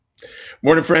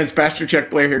Morning, friends. Pastor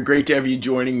Chuck Blair here. Great to have you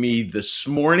joining me this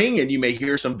morning. And you may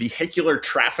hear some vehicular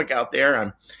traffic out there.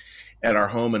 I'm at our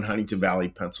home in Huntington Valley,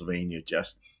 Pennsylvania,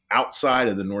 just outside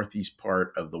of the northeast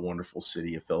part of the wonderful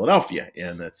city of Philadelphia.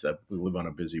 And we live on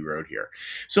a busy road here.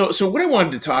 So what I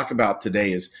wanted to talk about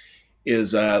today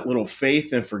is a little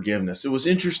faith and forgiveness. It was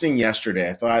interesting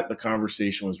yesterday. I thought the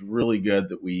conversation was really good.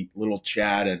 That we little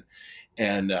chat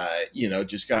and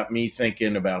just got me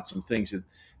thinking about some things that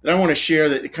I want to share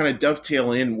that kind of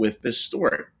dovetail in with this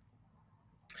story.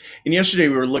 And yesterday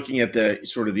we were looking at the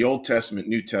sort of the Old Testament,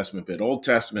 New Testament bit. Old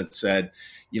Testament said,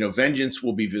 vengeance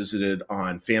will be visited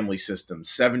on family systems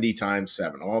 70 times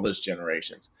 7, all those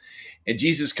generations. And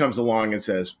Jesus comes along and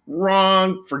says,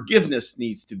 wrong, forgiveness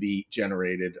needs to be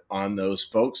generated on those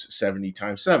folks 70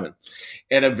 times 7.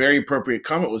 And a very appropriate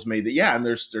comment was made that, and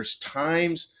there's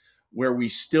times where we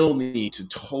still need to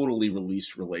totally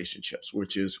release relationships,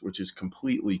 which is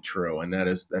completely true, and that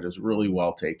is really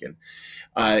well taken.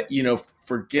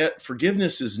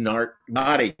 Forgiveness is not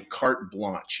a carte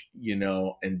blanche,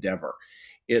 endeavor.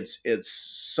 It's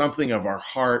something of our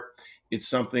heart. It's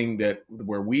something that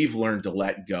where we've learned to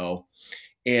let go,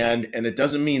 and it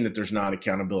doesn't mean that there's not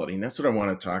accountability. And that's what I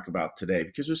want to talk about today,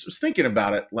 because I was thinking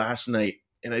about it last night,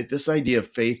 and this idea of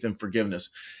faith and forgiveness.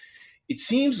 It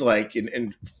seems like,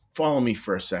 and follow me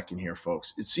for a second here,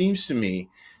 folks. It seems to me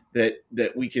that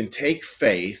we can take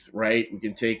faith, right? We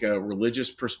can take a religious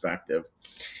perspective,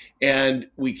 and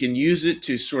we can use it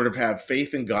to sort of have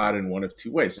faith in God in one of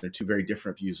two ways. And they're two very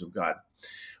different views of God.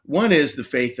 One is the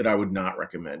faith that I would not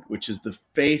recommend, which is the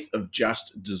faith of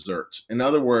just desserts. In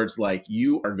other words, like,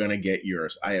 you are going to get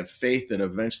yours. I have faith that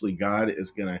eventually God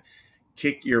is going to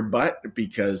kick your butt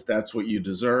because that's what you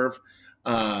deserve.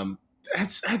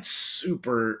 That's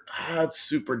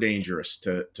super dangerous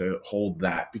to hold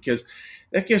that, because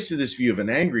that gets to this view of an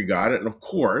angry God. And of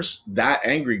course, that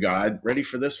angry God, ready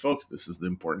for this, folks? This is the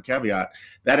important caveat.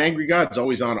 That angry God's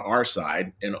always on our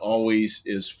side and always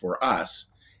is for us.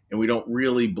 And we don't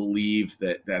really believe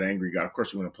that angry God, of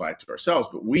course, we want to apply it to ourselves,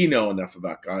 but we know enough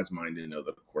about God's mind to know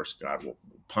that, of course, God will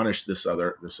punish this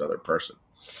other person.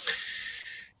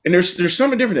 And there's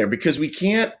something different there, because we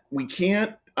can't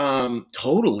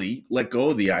totally let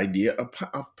go of the idea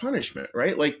of punishment,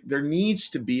 right? Like, there needs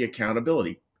to be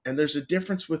accountability, and there's a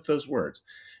difference with those words: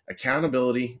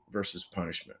 accountability versus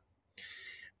punishment.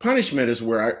 Punishment is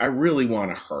where I really want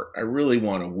to hurt. I really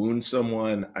want to wound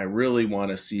someone. I really want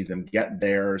to see them get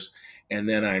theirs, and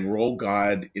then I enroll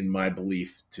God in my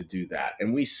belief to do that.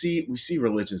 And we see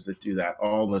religions that do that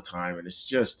all the time, and it's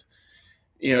just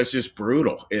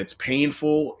brutal. It's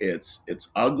painful.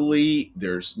 It's ugly.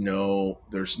 There's no,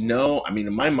 I mean,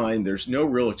 in my mind, there's no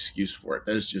real excuse for it.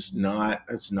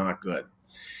 That's not good.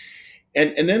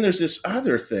 And then there's this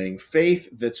other thing, faith,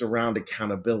 that's around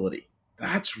accountability.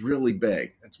 That's really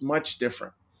big. That's much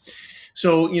different.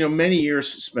 So, many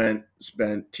years spent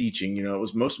teaching. It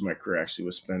was most of my career actually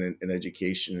was spent in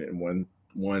education in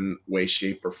one way,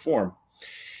 shape, or form.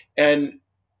 And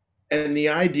the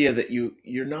idea that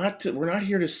we're not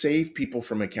here to save people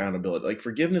from accountability. Like,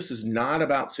 forgiveness is not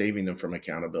about saving them from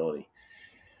accountability.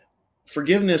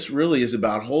 Forgiveness really is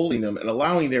about holding them and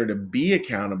allowing there to be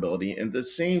accountability, and at the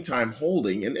same time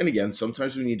holding, and again,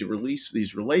 sometimes we need to release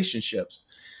these relationships.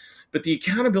 But the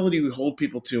accountability we hold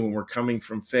people to when we're coming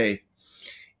from faith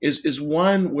is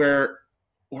one where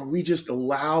we just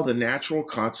allow the natural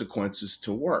consequences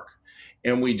to work.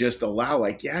 And we just allow,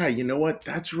 like, you know what,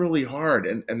 that's really hard.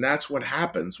 And that's what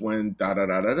happens when da da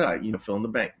da da da, fill in the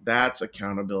blank. That's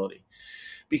accountability.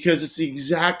 Because it's the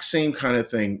exact same kind of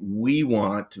thing we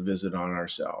want to visit on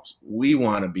ourselves. We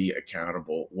want to be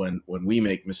accountable when we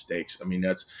make mistakes. I mean,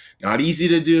 that's not easy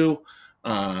to do.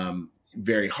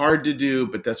 Very hard to do,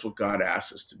 but that's what God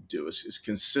asks us to do, is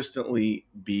consistently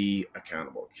be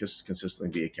accountable. Just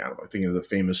consistently be accountable. I think of the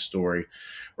famous story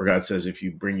where God says, if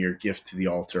you bring your gift to the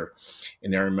altar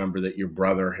and now remember that your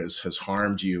brother has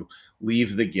harmed you,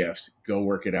 leave the gift, go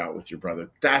work it out with your brother.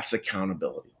 That's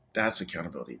accountability. That's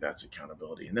accountability. That's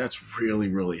accountability. And that's really,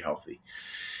 really healthy.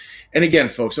 And again,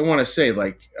 folks, I want to say,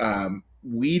 like,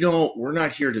 we're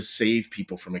not here to save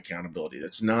people from accountability.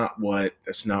 That's not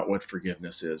what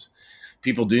forgiveness is.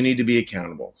 People do need to be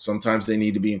accountable. Sometimes they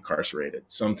need to be incarcerated.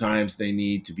 Sometimes they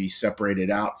need to be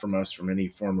separated out from us, from any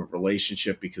form of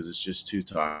relationship, because it's just too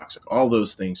toxic. All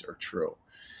those things are true.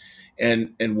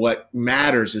 And what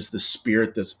matters is the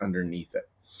spirit that's underneath it.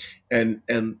 And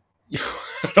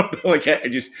I don't know, like,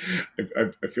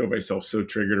 I feel myself so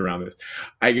triggered around this.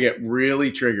 I get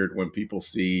really triggered when people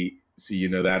see see,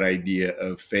 that idea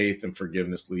of faith and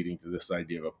forgiveness leading to this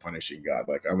idea of a punishing God.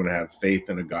 Like, I'm going to have faith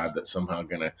in a God that's somehow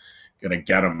gonna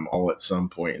get them all at some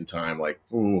point in time. Like,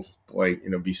 oh boy,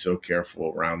 be so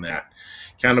careful around that.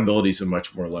 Accountability is a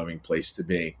much more loving place to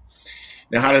be.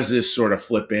 Now, how does this sort of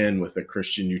flip in with a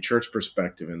Christian New Church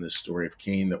perspective in this story of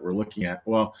Cain that we're looking at?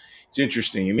 Well, it's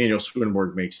interesting. Emanuel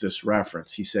Swedenborg makes this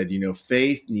reference. He said,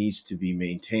 faith needs to be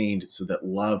maintained so that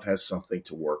love has something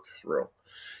to work through.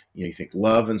 You think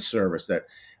love and service,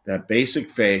 that basic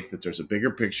faith that there's a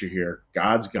bigger picture here.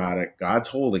 God's got it. God's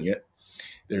holding it.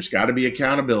 There's got to be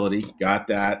accountability. Got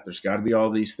that. There's got to be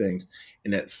all these things.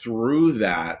 And that through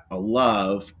that, a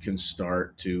love can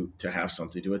start to have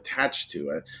something to attach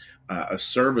to. A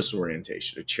service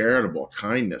orientation, a charitable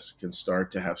kindness can start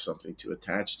to have something to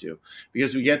attach to,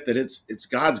 because we get that it's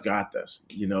God's got this.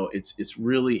 It's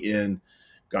really in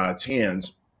God's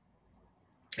hands,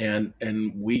 and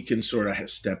we can sort of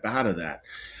step out of that.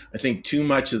 I think too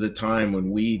much of the time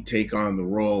when we take on the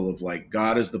role of like,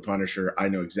 God is the punisher, I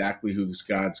know exactly who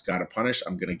God's got to punish,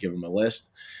 I'm going to give him a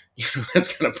list.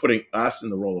 That's kind of putting us in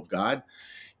the role of God.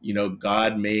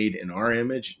 God made in our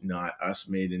image, not us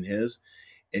made in his.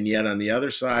 And yet on the other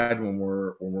side, when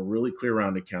we're really clear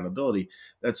around accountability,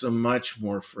 that's a much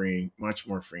more freeing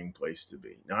place to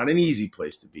be. Not an easy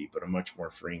place to be, but a much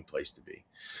more freeing place to be.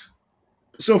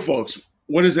 So folks,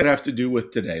 what does that have to do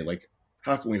with today? Like,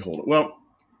 how can we hold it? Well,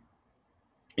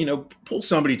 pull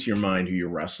somebody to your mind who you're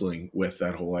wrestling with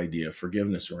that whole idea of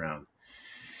forgiveness around.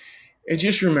 And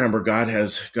just remember, God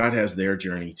has their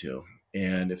journey too.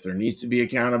 And if there needs to be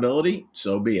accountability,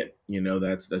 so be it.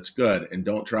 That's good. And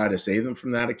don't try to save them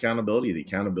from that accountability. The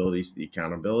accountability is the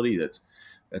accountability.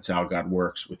 That's how God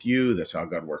works with you. That's how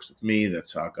God works with me.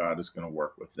 That's how God is going to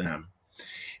work with them.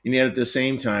 And yet at the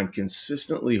same time,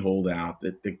 consistently hold out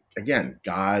that, again,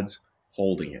 God's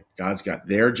holding it. God's got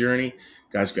their journey.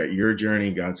 God's got your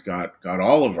journey. God's got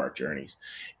all of our journeys.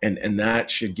 And that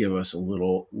should give us a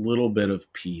little bit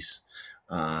of peace,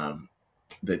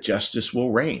 that justice will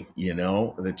reign,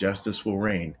 that justice will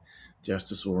reign.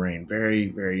 Justice will reign. Very,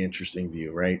 very interesting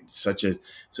view, right? Such a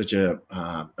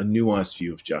nuanced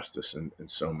view of justice in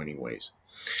so many ways.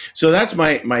 So that's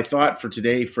my thought for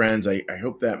today, friends. I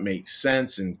hope that makes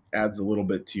sense and adds a little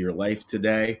bit to your life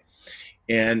today.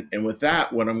 And with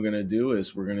that, what I'm going to do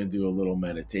is we're going to do a little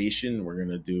meditation. We're going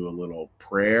to do a little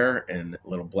prayer and a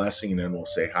little blessing, and then we'll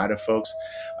say hi to folks.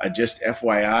 Just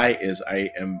FYI is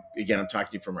I'm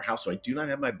talking to you from our house, so I do not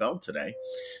have my bell today.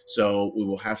 So we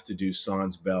will have to do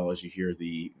sans bell as you hear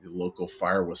the local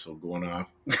fire whistle going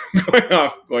off in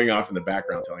the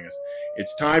background, telling us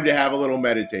it's time to have a little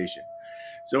meditation.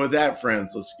 So with that,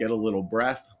 friends, let's get a little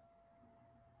breath.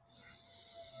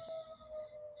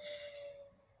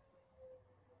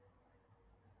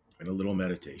 And a little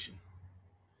meditation.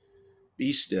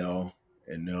 Be still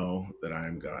and know that I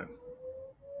am God.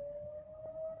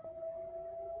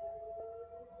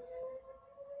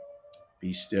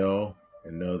 Be still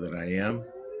and know that I am.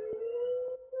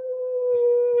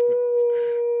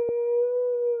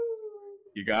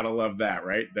 You gotta love that,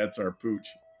 right? That's our pooch.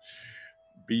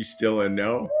 Be still and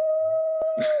know.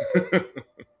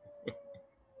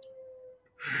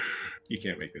 You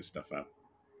can't make this stuff up.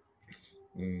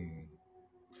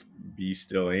 Be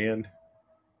still and.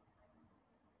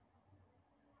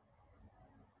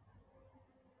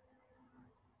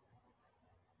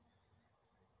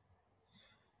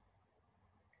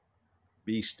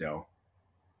 Be still.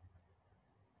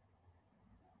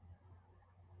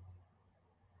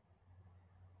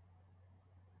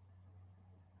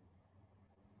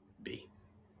 Be.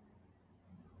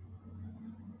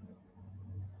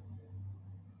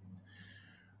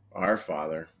 Our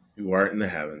Father, who art in the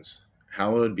heavens,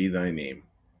 hallowed be thy name.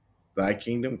 Thy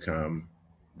kingdom come,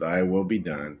 thy will be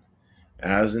done,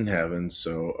 as in heaven,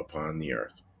 so upon the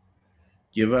earth.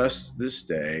 Give us this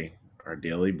day our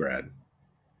daily bread,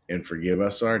 and forgive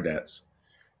us our debts,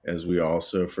 as we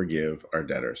also forgive our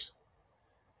debtors.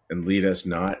 And lead us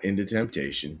not into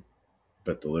temptation,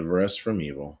 but deliver us from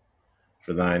evil.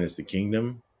 For thine is the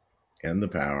kingdom, and the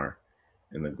power,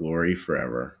 and the glory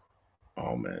forever.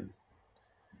 Amen.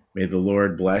 May the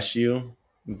Lord bless you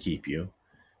and keep you.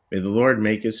 May the Lord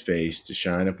make his face to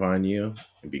shine upon you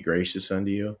and be gracious unto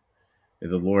you. May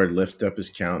the Lord lift up his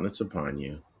countenance upon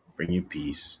you, bring you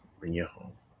peace, bring you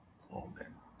home. Amen.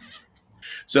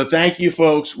 So thank you,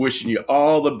 folks. Wishing you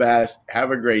all the best. Have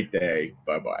a great day.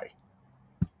 Bye-bye.